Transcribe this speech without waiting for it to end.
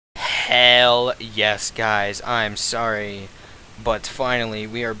Hell yes, guys. I'm sorry, but finally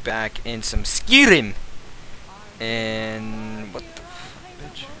we are back in some Skyrim. And what the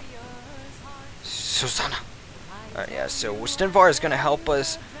bitch? Susanna. Alright, yeah. So Stenvar is gonna help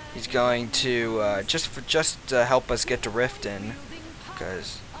us. He's going to just help us get to Riften,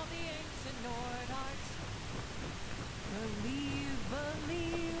 because.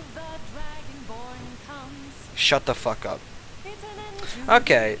 Shut the fuck up.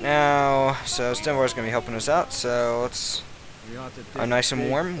 Okay, now, so Stenvar's gonna be helping us out, so let's, nice and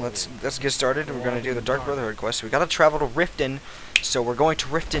warm, let's get started. We're gonna do the Dark Brotherhood quest. So we gotta travel to Riften, so we're going to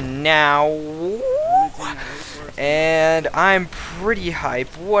Riften now, and I'm pretty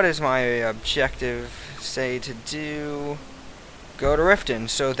hyped. What is my objective say to do? Go to Riften,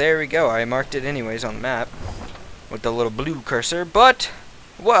 so there we go. I marked it anyways on the map, with the little blue cursor, but,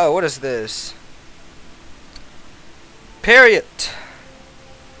 whoa, what is this? Period.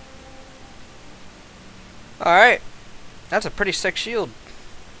 Alright. That's a pretty sick shield.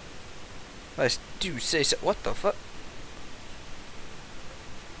 I do say so. What the fuck?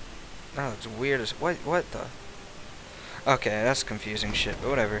 That looks weird as. What the? Okay, that's confusing shit, but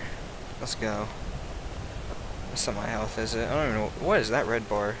whatever. Let's go. That's not my health, is it? I don't even know. What is that red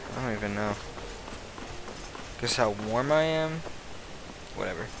bar? I don't even know. Guess how warm I am?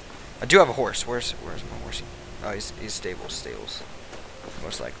 Whatever. I do have a horse. Where's my horsey? Oh, he's stables.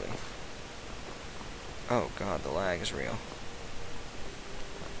 Most likely. Oh god, the lag is real.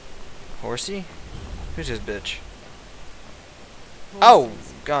 Horsey? Who's this bitch? Oh!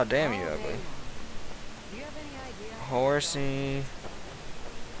 God damn you, ugly. Horsey.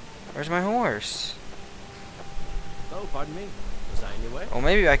 Where's my horse? Oh, pardon me. Was I in your way? Oh,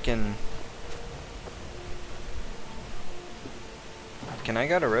 maybe I can. Can I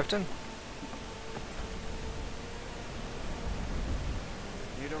go to Riften?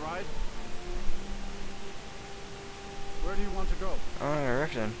 Need a ride? Where do you want to go? Oh,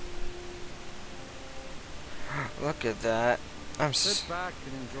 Riften. Look at that. Sit back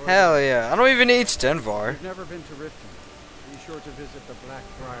and enjoy. Hell yeah. I don't even need Stenvar. You've never been to Riften. Be sure to visit the Black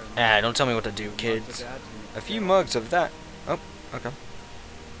Briar. Ah, don't tell me what to do, kids. A few mugs of that. Oh, okay.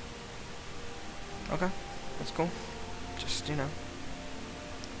 Okay. That's cool. Just, you know.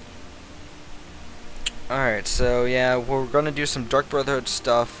 Alright, so yeah, we're gonna do some Dark Brotherhood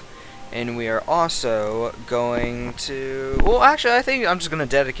stuff. And we are also going to... Well, actually, I think I'm just gonna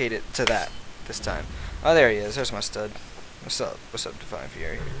dedicate it to that this time. Oh, there he is. There's my stud. What's up? What's up, Divine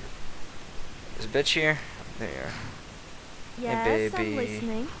Fury? Is a bitch here? There you are. Yes, hey, baby. I'm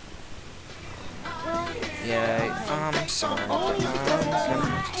listening. Yeah, I'm sorry, but I'm gonna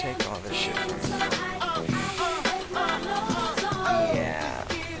have to take all this shit from you. Yeah.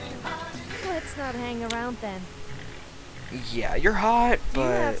 Let's not hang around then. Yeah, you're hot, but... Do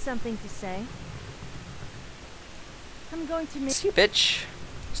you have something to say? I'm going to miss you, bitch.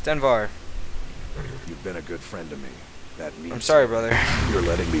 Stenvar. You've been a good friend to me. That means I'm sorry, brother. You're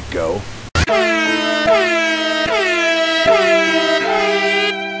letting me go?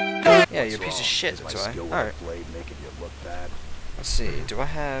 Yeah, you're a piece of shit, that's why. Alright. Making you look bad? Let's see, do I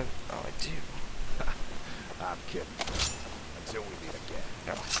have... Oh, I do. I'm kidding. Until we meet again.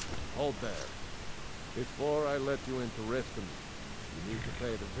 No. Hold there. Before I let you into Riften, you need to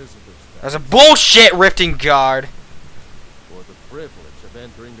pay the visitor's tax. That's a bullshit Riften guard! For the privilege of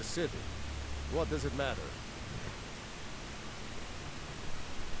entering the city. What does it matter?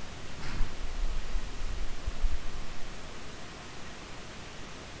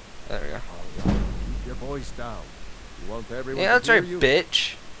 There we go. Keep your voice down. You want everyone Yeah, that's to hear right, you?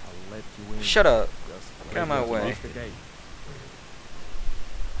 bitch. I'll let you in. Shut up. Just Get out of my way. the gate.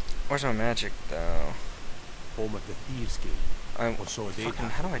 Where's my magic, though? Home of the Thieves' Gate. I'm Or so they fucking,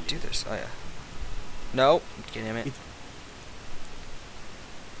 have how do I do this? Oh, yeah. Nope. Damn it.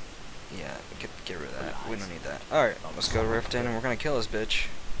 Yeah, get rid of that. We don't need that. Alright, let's go to Riften, and we're gonna kill this bitch.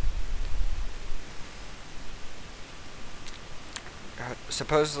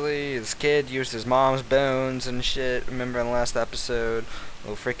 Supposedly, this kid used his mom's bones and shit. Remember in the last episode?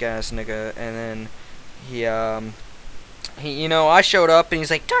 Little freak ass nigga. And then he, you know, I showed up and he's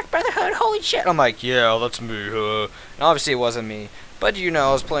like, Dark Brotherhood, holy shit. I'm like, yeah, that's me, And obviously it wasn't me. But, you know,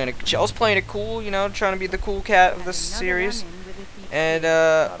 I was playing it cool, you know, trying to be the cool cat of this series. And,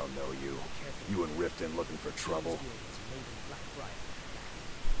 I don't know you. You and Riften looking for trouble?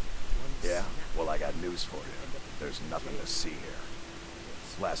 Yeah? Well, I got news for you. There's nothing to see here.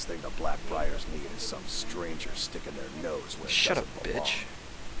 Last thing the Black Briars need is some stranger sticking their nose where it shut up, doesn't belong. bitch.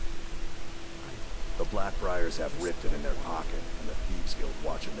 The Black Briars have Riften in their pocket, and the Thieves Guild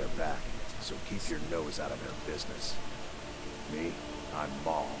watching their back, so keep your nose out of their business. Me? I'm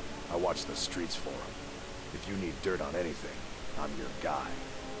Maul. I watch the streets for them. If you need dirt on anything, I'm your guy.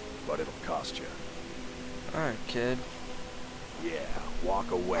 But it'll cost you. Alright, kid. Yeah,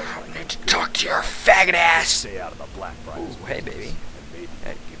 walk away. I like need to a good talk to your guy. faggot ass. Stay out of the Blackbriar's Ooh, hey, business, baby. And maybe Hey.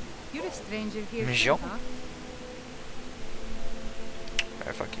 I'll give you You're a stranger here, Monsieur? too, huh?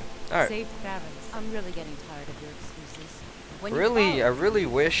 Alright, fuck you. Alright. Safe travels. I'm really getting tired of your excuses. When Really, I really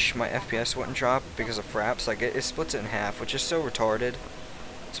wish my FPS wouldn't drop because of fraps. Like it splits it in half, which is so retarded,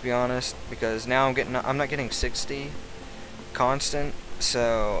 to be honest. Because now I'm not getting 60 constant.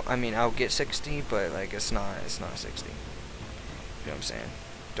 So I mean, I'll get 60, but like it's not 60. You know what I'm saying?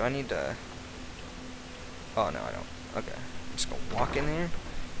 Do I need to? Oh no, I don't. Okay, I'm just gonna walk in there,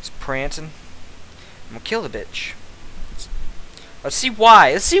 just prancing. I'm gonna kill the bitch. Let's see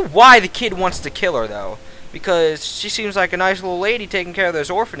why. Let's see why the kid wants to kill her though. Because she seems like a nice little lady taking care of those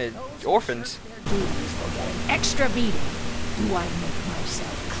orphans. Duties will get an extra beating. Do I make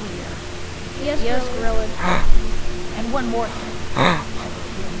myself clear? Yes, grelod. And one more thing. I will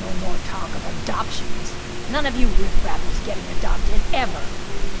hear no more talk of adoptions. None of you riffraff is getting adopted, ever.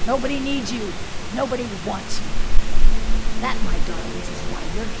 Nobody needs you. Nobody wants you. That, my darlings, is why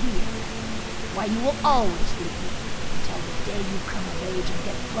you're here. Why you will always be here. Until the day you come of age and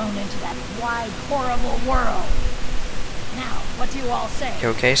get thrown into that wide, horrible world. Now, what do you all say? You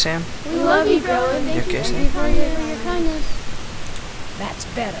okay, Sam? We love you, grelod. You okay, Sam? for your kindness. That's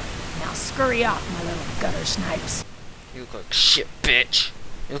better. Now scurry off, my little gutter snipes. You look like shit, bitch.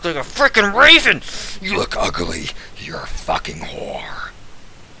 You look like a freaking raven. You look ugly. You're a fucking whore.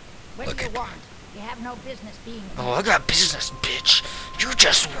 What Look do you at- want? You have no business being here. Oh, I got business, bitch. You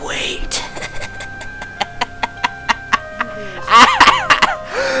just wait.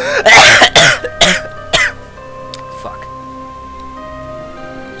 Fuck.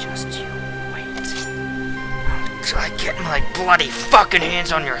 Just you wait. Until I get my bloody fucking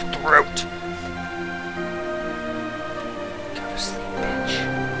hands on your throat. Go to sleep, bitch.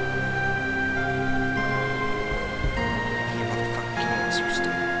 You motherfucking kids, you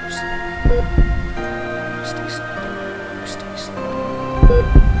stay asleep. You stay asleep. You stay asleep.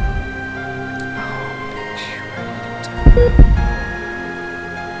 Oh, bitch, you're ready to die.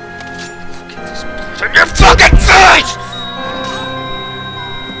 Look at this blood on your fucking face!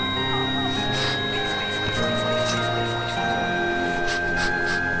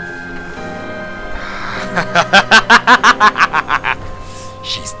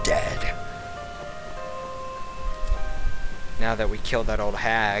 She's dead. Now that we killed that old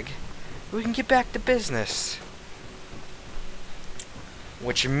hag, we can get back to business.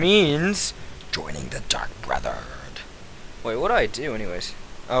 Which means Joining the Dark Brotherhood. wait, what do I do anyways?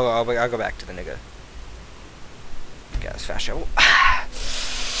 Oh, I'll go back to the nigga. Got his fast travel.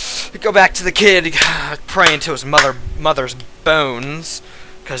 Go back to the kid praying to his mother's bones,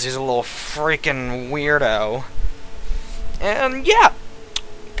 cause he's a little freaking weirdo. And yeah,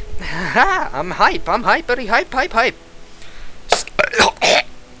 I'm hype, buddy, hype. Just I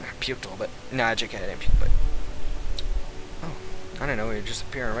puked a little bit. Nah, JK, I didn't puke, but oh, I don't know. We were just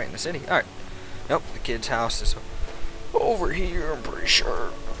appearing right in the city. All right. Nope, the kid's house is over here. I'm pretty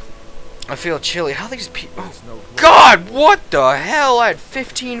sure. I feel chilly. How these people? Oh, God, what the hell? I had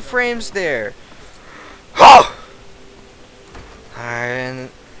 15 frames there. Oh!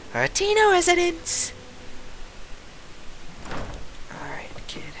 Artino residence. Alright,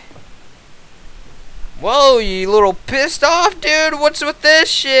 kid. Whoa, you little pissed off dude. What's with this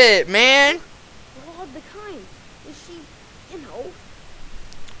shit, man? Well, the kind. Is she, you know?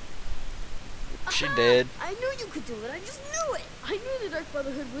 She did. I knew you could do it. I just knew it. I knew the Dark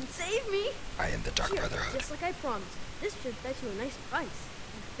Brotherhood would save me. I am the Dark Here, Brotherhood. just like I promised. This should fetch you a nice price.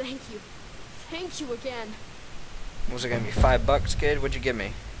 Thank you. Thank you again. Was it gonna be $5, kid? What'd you give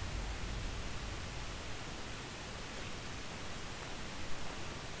me?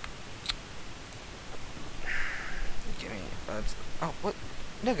 Give me. Oh, what?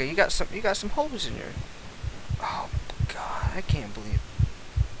 Nigga, you got some holes in your. Oh God, I can't believe.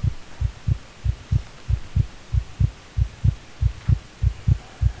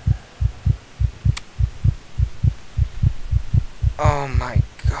 Oh my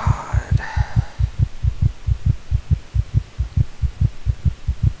God.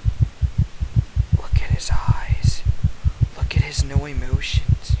 Look at his eyes. Look at his no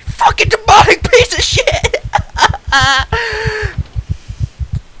emotions. You fucking demonic piece of shit!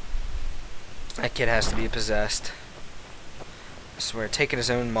 That kid has to be possessed. I swear, taking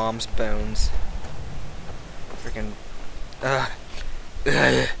his own mom's bones. Freaking.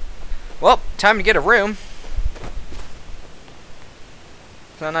 Well, time to get a room.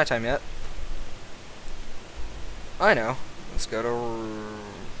 It's not nighttime yet. I know. Let's go to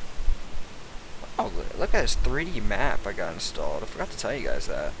look at this 3D map I got installed. I forgot to tell you guys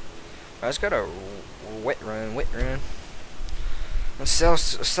that. I just got a wit run. Let's sell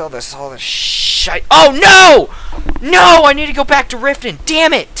this all this shite. Oh no! No! I need to go back to Riften.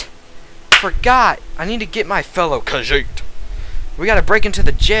 Damn it! Forgot. I need to get my fellow Khajiit. We gotta break into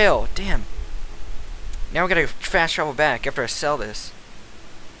the jail. Damn. Now we gotta fast travel back after I sell this.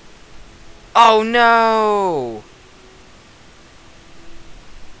 Oh no!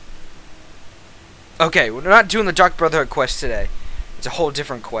 Okay, we're not doing the Dark Brotherhood quest today. It's a whole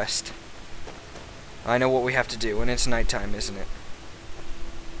different quest. I know what we have to do, and it's nighttime, isn't it?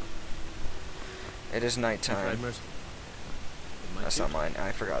 It is nighttime. That's not mine.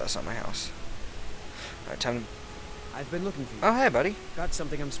 I forgot that's not my house. Alright, time to... I've been looking for you. Oh, hey, buddy. Got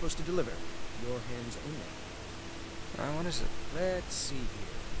something I'm supposed to deliver. Your hands only. What is it? Let's see here.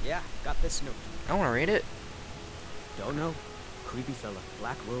 Yeah, got this note. I want to read it. Don't know. Creepy fella.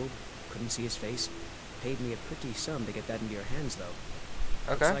 Black robe. Couldn't see his face. Paid me a pretty sum to get that into your hands, though.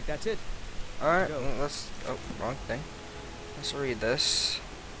 Okay. Looks like that's it. Alright, well, let's... Oh, wrong thing. Let's read this.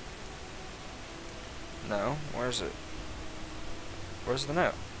 No, where is it? Where's the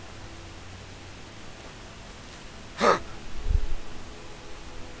note?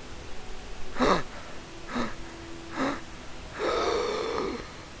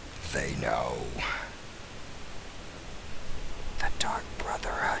 They know. The Dark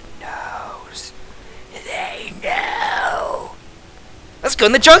Brotherhood knows. They know. Let's go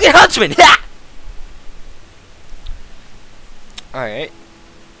in the Drunken Huntsman! Ha! Alright.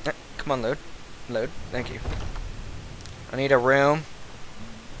 Come on, load. Load. Thank you. I need a room.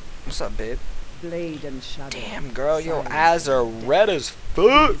 What's up, babe? Blade and shadow. Damn, girl, your eyes are red as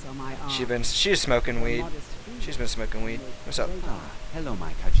fuck. She's smoking weed. She's been smoking weed. What's up? Hello,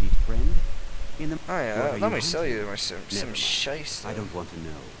 my Khajiit friend. Oh yeah, let me sell you some shice. I don't want to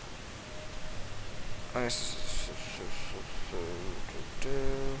know. Let's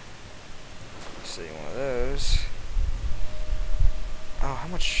see, one of those. Oh, how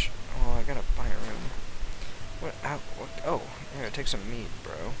much? Oh, I gotta buy a room. What? Oh, here, take some meat,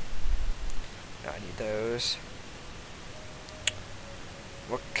 bro. I need those.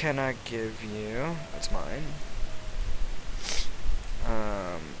 What can I give you? That's mine.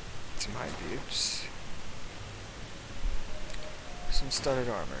 Some high boots. Some studded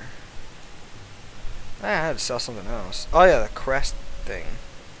armor. I had to sell something else. Oh yeah, the crest thing.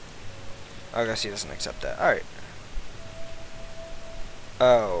 I guess he doesn't accept that. Alright.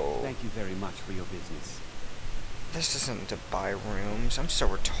 Oh. Thank you very much for your business. This isn't to buy rooms. I'm so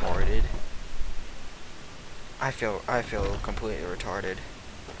retarded. I feel completely retarded.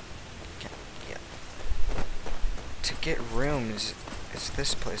 Yeah. To get rooms, it's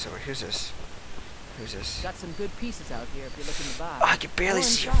this place over. Who's this? Who's this? Got some good pieces out here if you're looking to buy. Oh, I can barely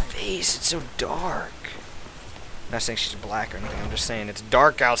see your face. It's so dark. I'm not saying she's black or anything. I'm just saying it's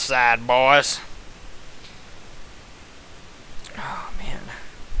dark outside, boys. Oh man.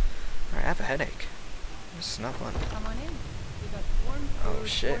 Alright, I have a headache. This is not fun. Come on in. We got warm Oh food,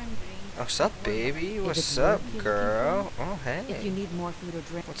 shit. warm drinks. What's up, baby? What's up, girl? Oh hey. If you need more food or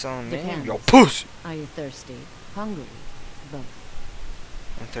drink, What's on me? depends. Yo, pussy! Are you thirsty? Hungry? Both.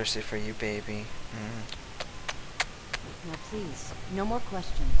 I'm thirsty for you, baby. Now please, no more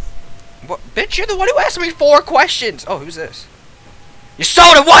questions. What? Bitch, you're the one who asked me 4 questions! Oh, who's this?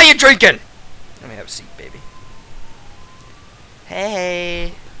 Ysolda, why are you drinking? Let me have a seat, baby.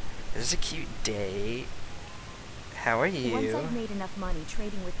 Hey! This is a cute date. How are you? Once I've made enough money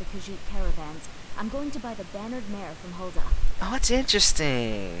trading with the Khajiit caravans, I'm going to buy the bannered mare from Hulda. Oh, that's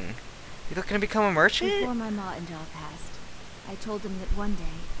interesting. You looking to become a merchant? Before my ma-and-da passed, I told him that one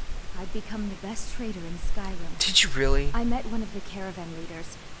day, I'd become the best trader in Skyrim. Did you really? I met one of the caravan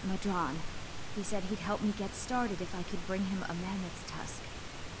leaders, Madron. He said he'd help me get started if I could bring him a mammoth's tusk.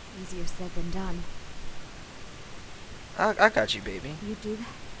 Easier said than done. I got you, baby. You do that?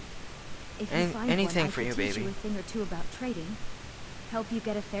 If you find anything one, for I you, could teach baby. you a thing or two about trading. Help you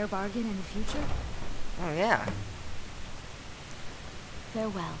get a fair bargain in the future. Oh, yeah.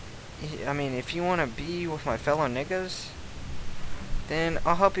 Farewell. I mean, if you want to be with my fellow niggas, then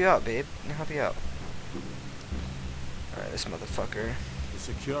I'll help you out, babe. I'll help you out. Alright, this motherfucker. The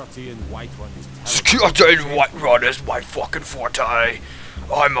security in Whiterun is terrible. Security in Whiterun is my fucking forte.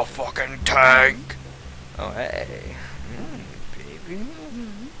 I'm a fucking tank. Oh, hey. Baby.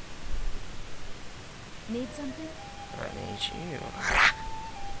 Need something? I need you.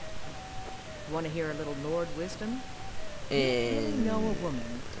 Want to hear a little Lord wisdom? And Know a woman.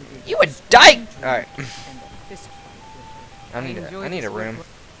 you a dyke! Alright. And a fist fight with her. I need a room.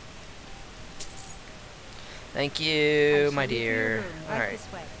 Thank you, my dear. Alright.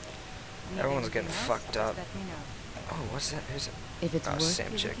 Everyone's getting anything else, fucked just up. let me know. Oh, what's that? Who's it? If it's Oh, work Sam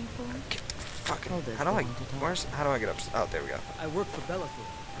you're chick. looking for, Get fucking. Hold this, How do they I? want to talk. Where's? How do I get up? Oh, there we go. I work for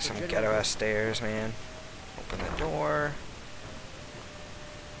Bellathor. Some ghetto ass stairs, man. Open the door.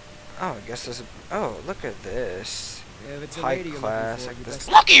 Oh, I guess there's a. Oh, look at this. If it's a High lady you're class. looking Like for, you this. best-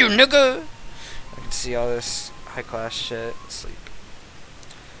 Look at you, nigga! I can see all this high class shit. Sleep.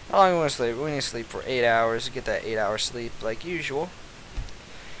 How long do we want to sleep? We need to sleep for 8 hours. Get that 8-hour sleep like usual.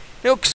 Nope.